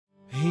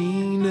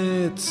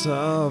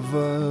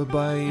tava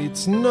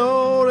bait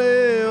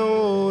nore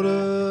ore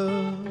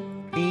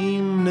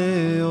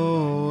inne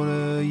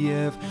ore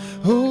jev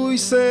hui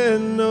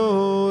sen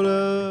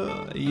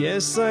ore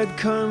jesait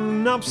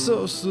kan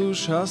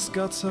apsosus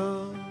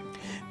haskata.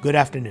 Good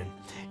afternoon.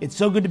 It's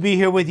so good to be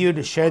here with you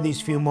to share these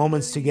few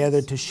moments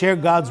together, to share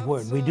God's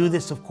Word. We do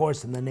this, of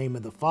course, in the name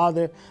of the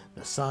Father,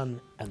 the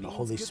Son, and the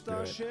Holy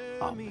Spirit.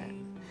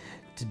 Amen.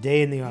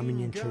 Today in the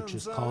Armenian Church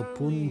is called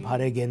Poon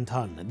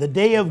Parekendan, the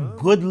day of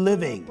good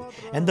living,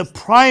 and the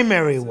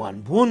primary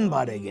one, Boon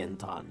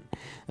Barekendan.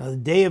 Now, the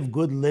day of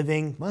good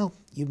living, well,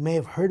 you may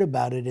have heard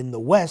about it in the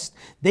West.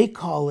 They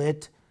call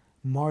it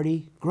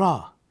Mardi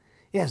Gras.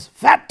 Yes,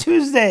 Fat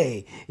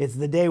Tuesday. It's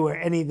the day where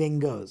anything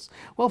goes.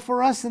 Well,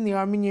 for us in the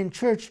Armenian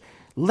Church,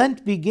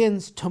 Lent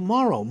begins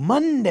tomorrow,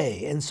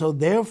 Monday, and so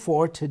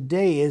therefore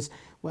today is,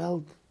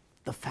 well,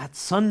 the Fat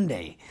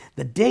Sunday,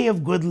 the day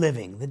of good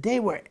living, the day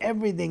where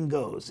everything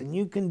goes, and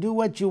you can do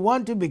what you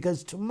want to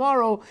because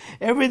tomorrow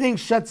everything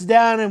shuts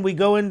down and we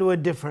go into a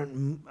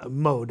different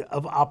mode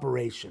of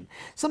operation.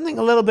 Something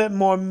a little bit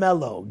more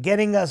mellow,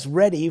 getting us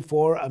ready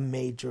for a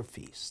major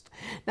feast.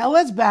 Now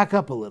let's back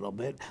up a little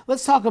bit.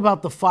 Let's talk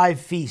about the 5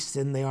 feasts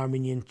in the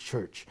Armenian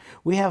Church.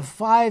 We have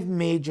 5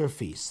 major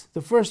feasts.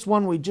 The first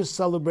one we just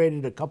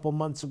celebrated a couple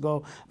months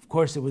ago. Of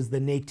course, it was the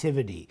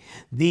Nativity,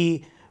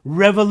 the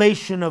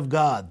Revelation of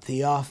God,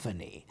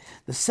 Theophany.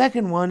 The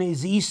second one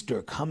is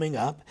Easter coming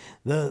up.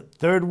 The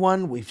third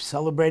one we've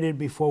celebrated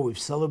before. We've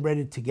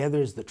celebrated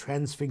together is the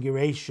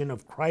Transfiguration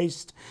of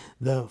Christ.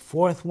 The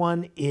fourth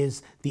one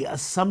is the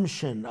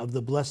Assumption of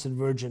the Blessed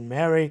Virgin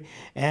Mary.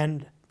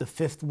 And the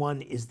fifth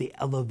one is the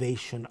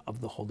Elevation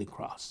of the Holy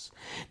Cross.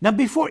 Now,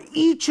 before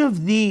each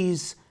of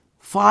these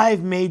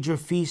 5 major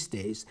feast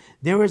days,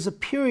 there is a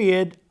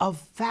period of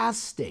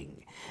fasting.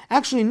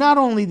 Actually, not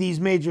only these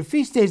major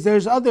feast days,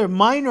 there's other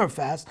minor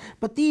fasts,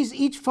 but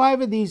each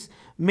 5 of these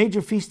major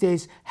feast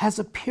days has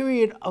a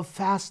period of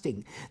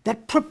fasting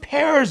that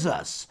prepares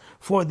us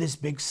for this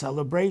big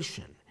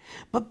celebration.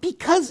 But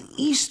because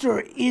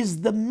Easter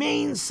is the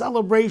main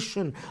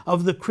celebration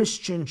of the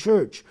Christian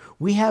church,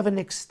 we have an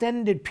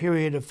extended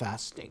period of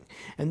fasting.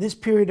 And this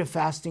period of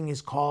fasting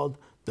is called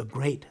the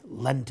Great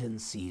Lenten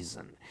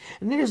Season.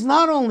 And it is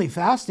not only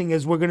fasting,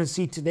 as we're going to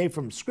see today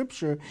from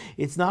Scripture,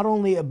 it's not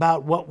only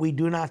about what we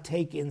do not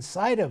take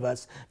inside of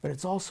us, but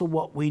it's also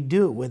what we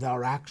do with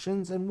our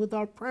actions and with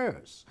our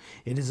prayers.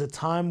 It is a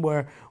time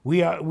where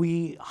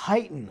we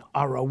heighten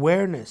our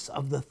awareness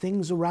of the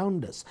things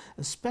around us,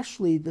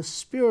 especially the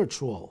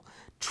spiritual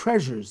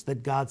treasures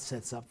that God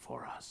sets up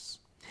for us.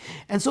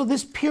 And so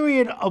this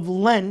period of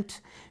Lent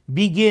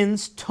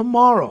begins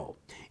tomorrow.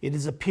 It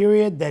is a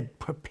period that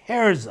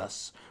prepares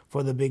us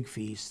for the big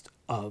feast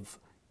of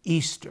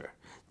Easter,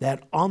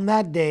 that on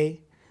that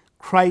day,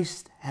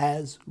 Christ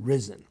has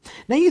risen.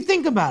 Now you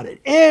think about it,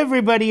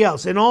 everybody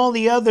else and all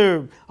the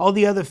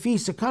other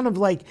feasts are kind of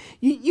like,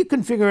 you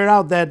can figure it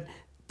out that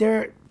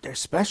they're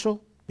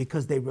special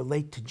because they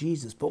relate to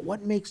Jesus. But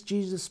what makes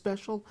Jesus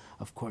special?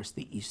 Of course,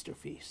 the Easter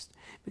feast.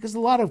 Because a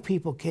lot of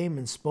people came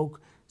and spoke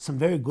some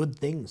very good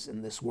things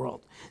in this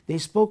world. They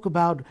spoke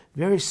about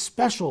very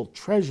special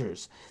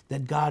treasures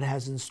that God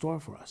has in store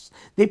for us.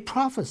 They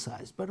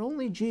prophesied, but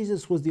only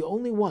Jesus was the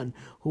only one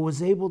who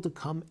was able to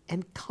come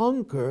and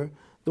conquer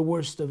the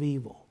worst of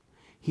evil.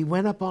 He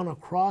went up on a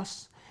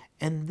cross,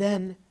 and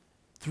then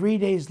 3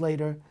 days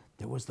later,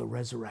 there was the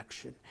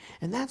resurrection.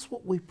 And that's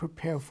what we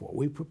prepare for.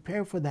 We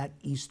prepare for that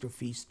Easter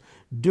feast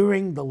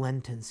during the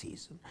Lenten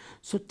season.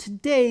 So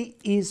today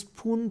is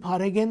Poon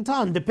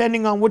Parekendan.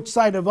 Depending on which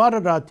side of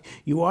Ararat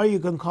you are, you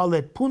can call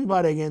it Poon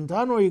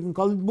Parekendan or you can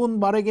call it Boon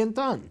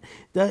Barekendan.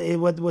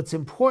 What's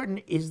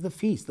important is the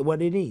feast,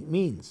 what it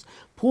means.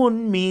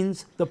 Poon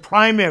means the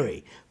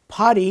primary.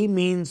 Pari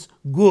means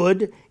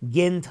good.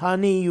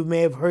 Gentani, you may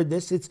have heard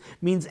this. It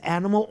means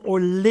animal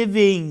or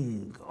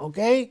living.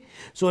 Okay?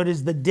 So it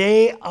is the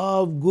day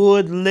of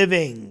good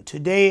living.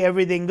 Today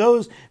everything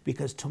goes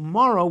because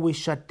tomorrow we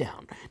shut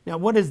down. Now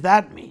what does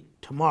that mean?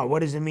 Tomorrow, what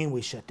does it mean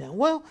we shut down?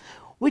 Well,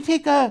 we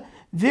take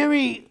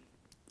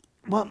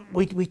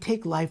we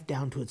take life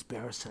down to its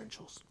bare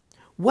essentials.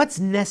 What's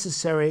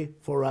necessary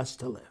for us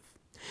to live?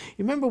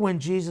 You remember when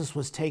Jesus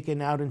was taken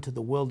out into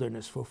the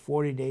wilderness for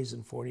 40 days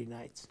and 40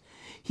 nights?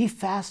 He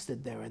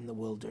fasted there in the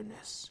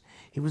wilderness.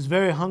 He was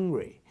very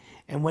hungry.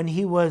 And when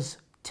he was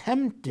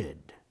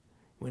tempted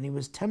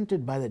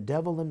by the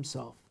devil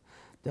himself,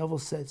 the devil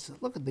said,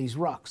 look at these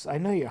rocks. I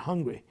know you're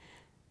hungry.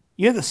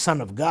 You're the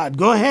Son of God.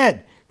 Go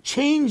ahead.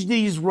 Change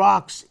these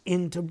rocks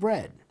into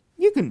bread.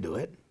 You can do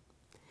it.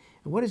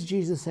 And what does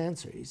Jesus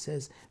answer? He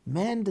says,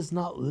 man does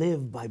not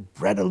live by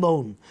bread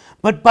alone,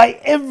 but by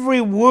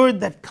every word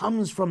that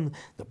comes from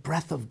the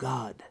breath of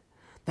God,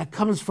 that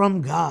comes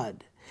from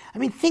God. I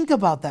mean, think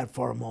about that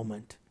for a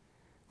moment.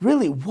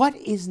 Really, what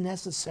is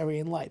necessary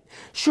in life?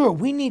 Sure,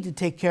 we need to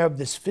take care of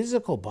this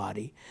physical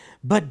body,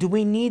 but do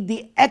we need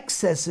the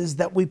excesses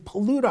that we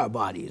pollute our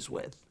bodies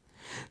with?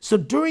 So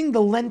during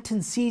the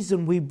Lenten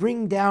season, we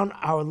bring down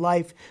our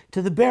life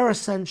to the bare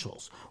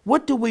essentials.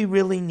 What do we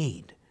really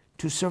need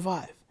to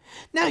survive?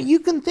 Now, you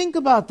can think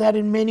about that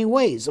in many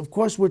ways. Of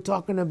course, we're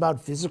talking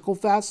about physical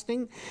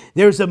fasting.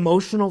 There's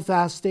emotional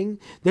fasting.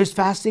 There's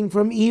fasting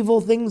from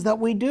evil things that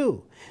we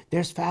do.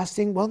 There's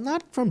fasting, well,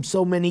 not from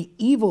so many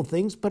evil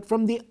things, but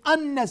from the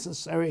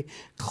unnecessary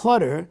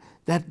clutter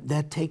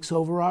that takes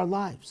over our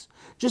lives.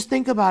 Just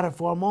think about it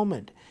for a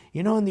moment.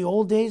 You know, in the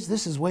old days,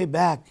 this is way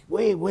back,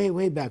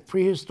 way back,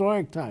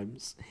 prehistoric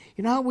times.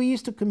 You know how we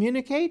used to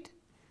communicate?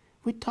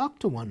 We'd talk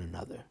to one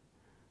another.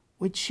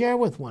 We'd share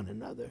with one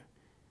another.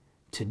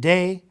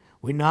 Today,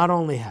 we not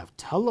only have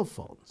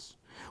telephones,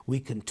 we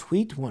can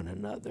tweet one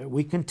another,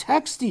 we can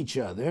text each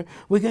other,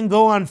 we can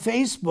go on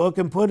Facebook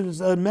and put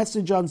a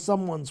message on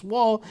someone's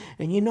wall,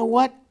 and you know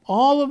what?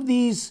 All of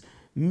these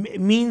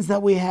means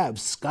that we have,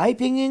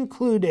 Skyping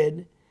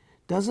included,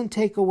 doesn't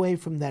take away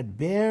from that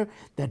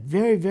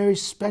very, very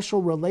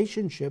special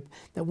relationship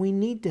that we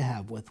need to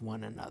have with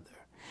one another.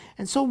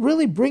 And so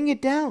really bring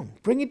it down.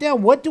 Bring it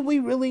down. What do we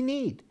really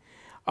need?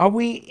 Are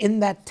we in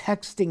that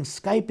texting,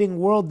 Skyping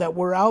world that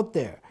we're out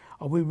there?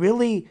 Are we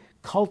really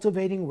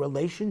cultivating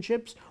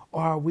relationships,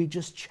 or are we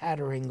just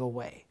chattering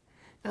away?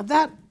 Now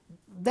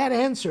that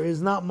answer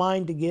is not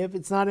mine to give.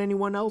 It's not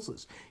anyone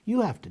else's.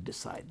 You have to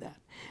decide that.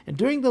 And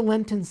during the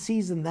Lenten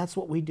season, that's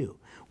what we do.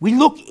 We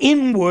look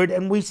inward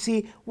and we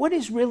see what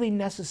is really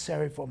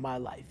necessary for my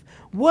life.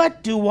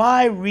 What do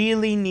I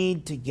really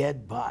need to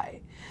get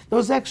by?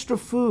 Those extra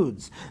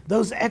foods,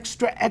 those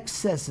extra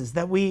excesses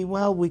that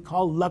we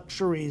call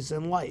luxuries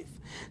in life.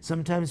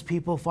 Sometimes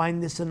people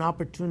find this an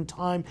opportune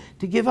time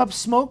to give up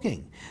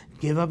smoking,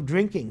 give up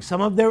drinking,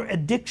 some of their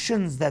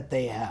addictions that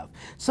they have,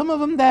 some of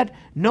them that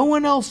no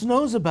one else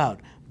knows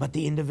about, but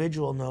the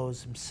individual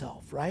knows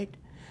himself, right?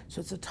 So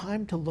it's a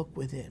time to look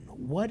within.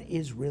 What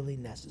is really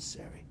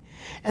necessary?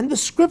 And the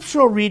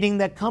scriptural reading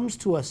that comes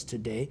to us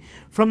today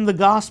from the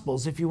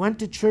Gospels, if you went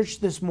to church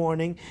this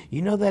morning,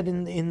 you know that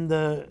in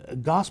the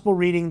Gospel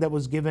reading that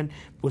was given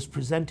was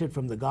presented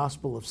from the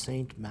Gospel of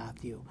St.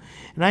 Matthew.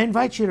 And I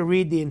invite you to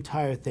read the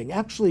entire thing.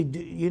 Actually,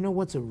 you know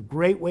what's a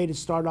great way to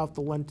start off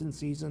the Lenten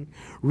season?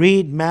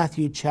 Read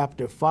Matthew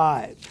chapter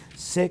 5,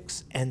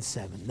 6, and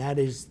 7. That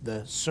is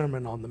the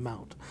Sermon on the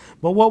Mount.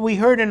 But what we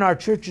heard in our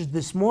churches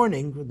this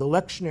morning, the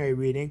lectionary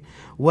reading,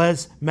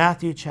 was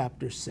Matthew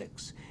chapter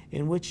 6.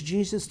 In which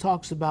Jesus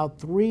talks about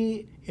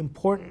three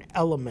important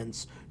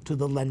elements to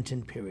the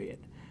Lenten period.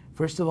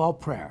 First of all,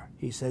 prayer.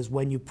 He says,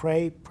 when you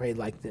pray, pray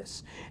like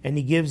this. And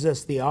he gives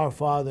us the Our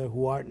Father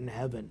who art in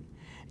heaven.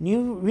 And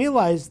you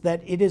realize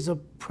that it is a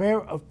prayer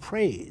of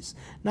praise,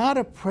 not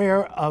a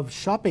prayer of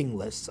shopping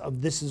lists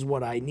of this is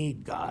what I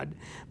need, God,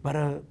 but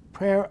a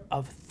prayer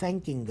of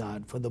thanking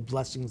God for the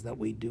blessings that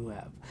we do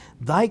have.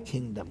 Thy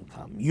kingdom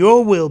come,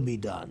 your will be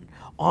done,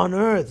 on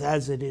earth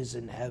as it is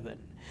in heaven.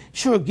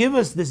 Sure, give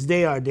us this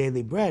day our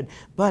daily bread,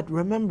 but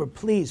remember,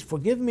 please,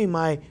 forgive me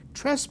my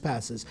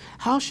trespasses.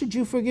 How should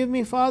you forgive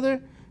me,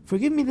 Father?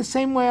 Forgive me the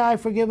same way I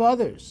forgive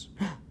others.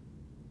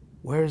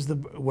 Where is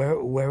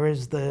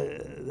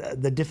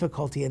the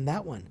difficulty in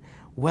that one?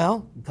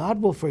 Well,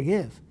 God will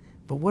forgive,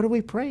 but what are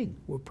we praying?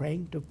 We're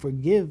praying to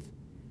forgive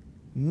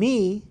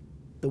me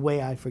the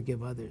way I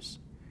forgive others.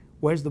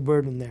 Where's the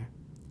burden there?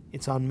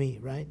 It's on me,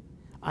 right?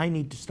 I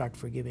need to start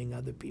forgiving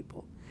other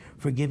people.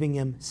 Forgiving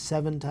them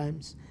 7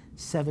 times,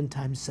 7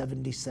 times,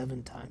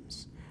 77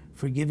 times.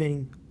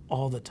 Forgiving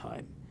all the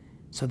time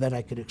so that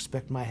I could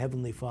expect my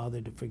Heavenly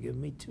Father to forgive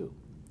me too.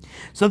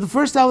 So the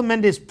first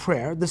element is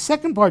prayer. The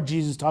second part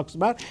Jesus talks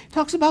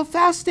about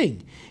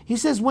fasting. He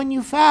says when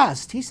you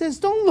fast, he says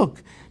don't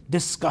look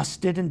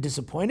disgusted and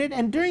disappointed.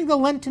 And during the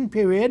Lenten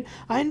period,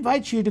 I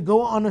invite you to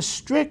go on a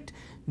strict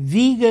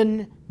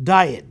vegan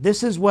diet.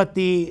 This is what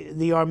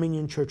the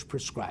Armenian Church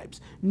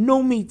prescribes.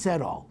 No meats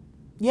at all.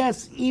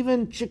 Yes,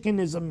 even chicken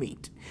is a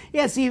meat.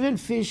 Yes, even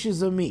fish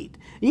is a meat.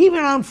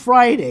 Even on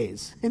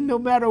Fridays, and no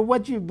matter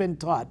what you've been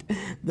taught,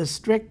 the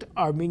strict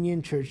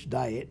Armenian Church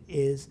diet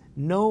is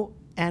no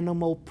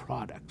animal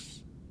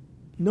products.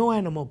 No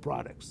animal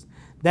products.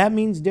 That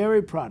means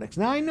dairy products.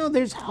 Now, I know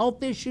there's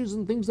health issues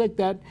and things like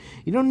that.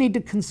 You don't need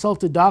to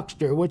consult a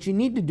doctor. What you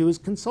need to do is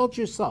consult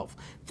yourself.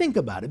 Think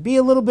about it. Be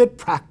a little bit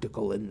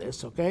practical in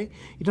this, okay?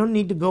 You don't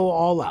need to go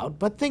all out,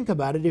 but think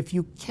about it. If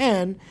you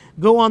can,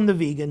 go on the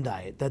vegan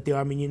diet that the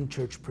Armenian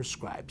Church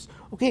prescribes,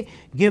 okay?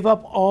 Give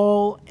up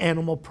all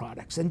animal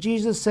products. And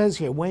Jesus says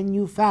here, when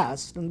you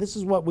fast, and this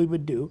is what we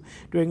would do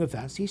during a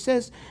fast, he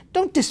says,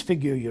 don't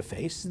disfigure your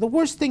face. The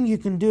worst thing you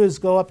can do is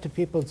go up to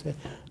people and say,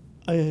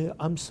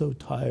 I'm so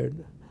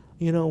tired.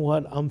 You know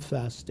what? I'm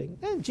fasting.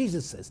 And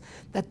Jesus says,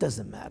 that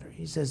doesn't matter.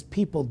 He says,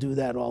 people do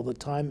that all the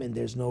time and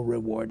there's no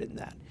reward in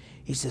that.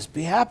 He says,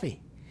 be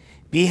happy.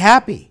 Be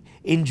happy.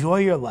 Enjoy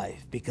your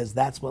life because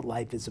that's what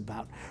life is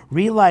about.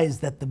 Realize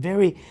that the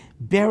very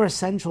bare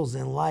essentials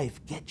in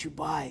life get you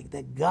by,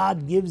 that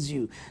God gives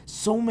you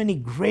so many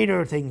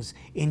greater things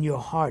in your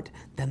heart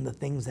than the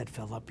things that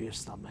fill up your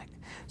stomach.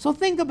 So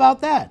think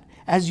about that.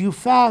 As you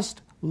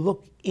fast,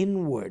 look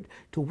inward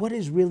to what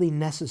is really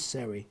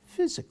necessary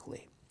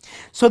physically.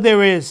 So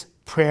there is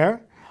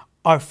prayer,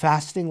 our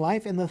fasting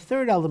life, and the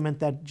third element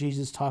that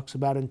Jesus talks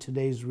about in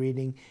today's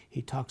reading,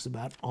 he talks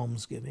about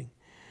almsgiving.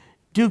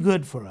 Do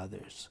good for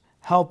others.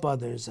 Help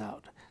others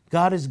out.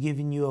 God has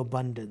given you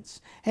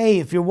abundance. Hey,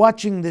 if you're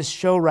watching this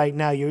show right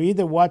now, you're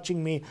either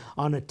watching me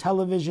on a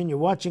television, you're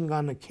watching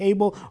on a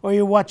cable, or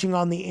you're watching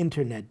on the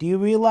internet. Do you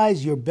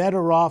realize you're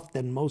better off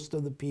than most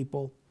of the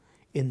people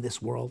in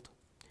this world?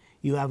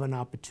 You have an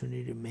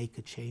opportunity to make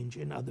a change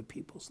in other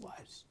people's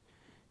lives.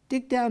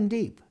 Dig down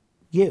deep.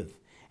 Give.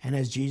 And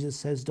as Jesus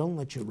says, don't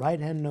let your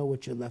right hand know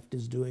what your left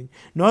is doing,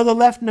 nor the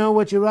left know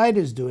what your right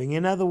is doing.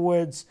 In other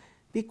words,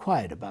 be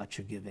quiet about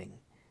your giving.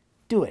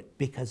 Do it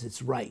because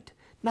it's right.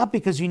 Not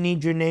because you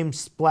need your name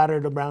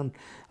splattered around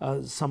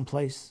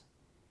someplace,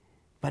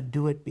 but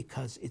do it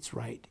because it's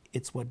right.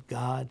 It's what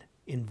God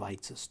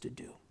invites us to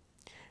do.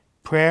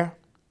 Prayer,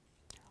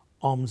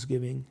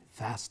 almsgiving,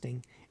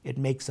 fasting, it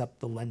makes up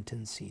the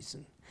Lenten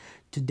season.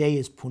 Today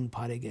is Poon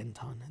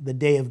Parekendan, the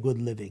day of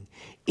good living.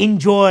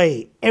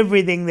 Enjoy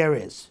everything there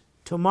is.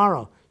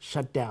 Tomorrow,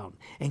 shut down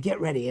and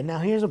get ready. And now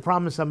here's a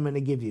promise I'm going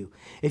to give you.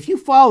 If you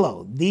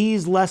follow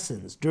these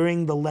lessons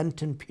during the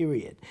Lenten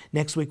period,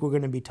 next week we're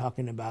going to be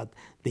talking about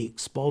the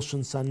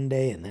Expulsion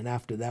Sunday, and then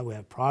after that we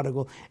have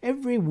Prodigal.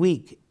 Every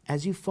week,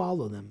 as you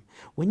follow them,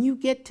 when you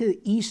get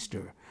to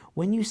Easter,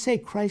 when you say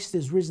Christ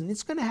is risen,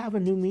 it's going to have a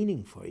new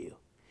meaning for you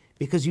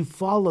because you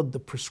followed the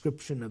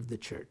prescription of the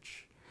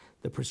church.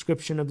 The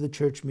prescription of the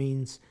church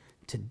means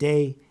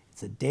today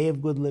it's a day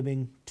of good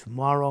living.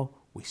 Tomorrow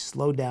we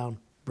slow down,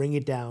 bring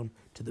it down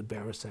to the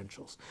bare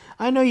essentials.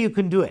 I know you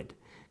can do it.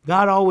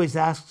 God always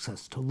asks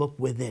us to look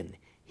within.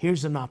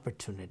 Here's an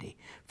opportunity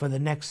for the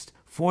next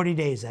 40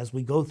 days as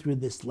we go through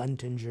this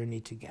Lenten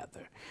journey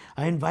together.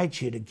 I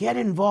invite you to get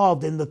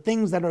involved in the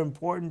things that are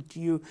important to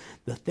you,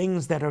 the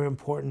things that are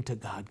important to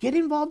God. Get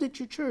involved at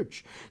your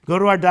church. Go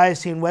to our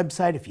diocesan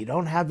website. If you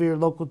don't have your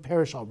local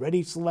parish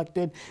already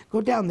selected,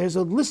 go down. There's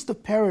a list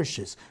of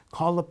parishes.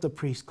 Call up the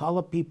priest. Call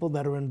up people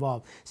that are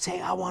involved. Say,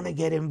 I want to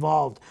get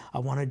involved. I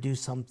want to do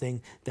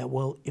something that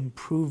will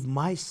improve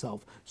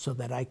myself so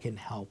that I can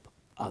help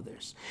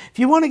others. If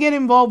you want to get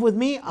involved with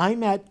me,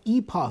 I'm at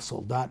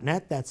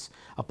epostle.net. That's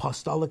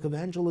apostolic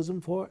evangelism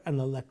for an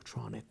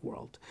electronic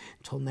world.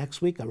 Until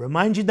next week, I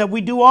remind you that we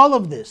do all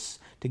of this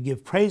to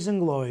give praise and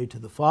glory to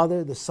the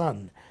Father, the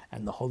Son,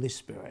 and the Holy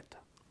Spirit.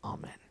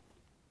 Amen.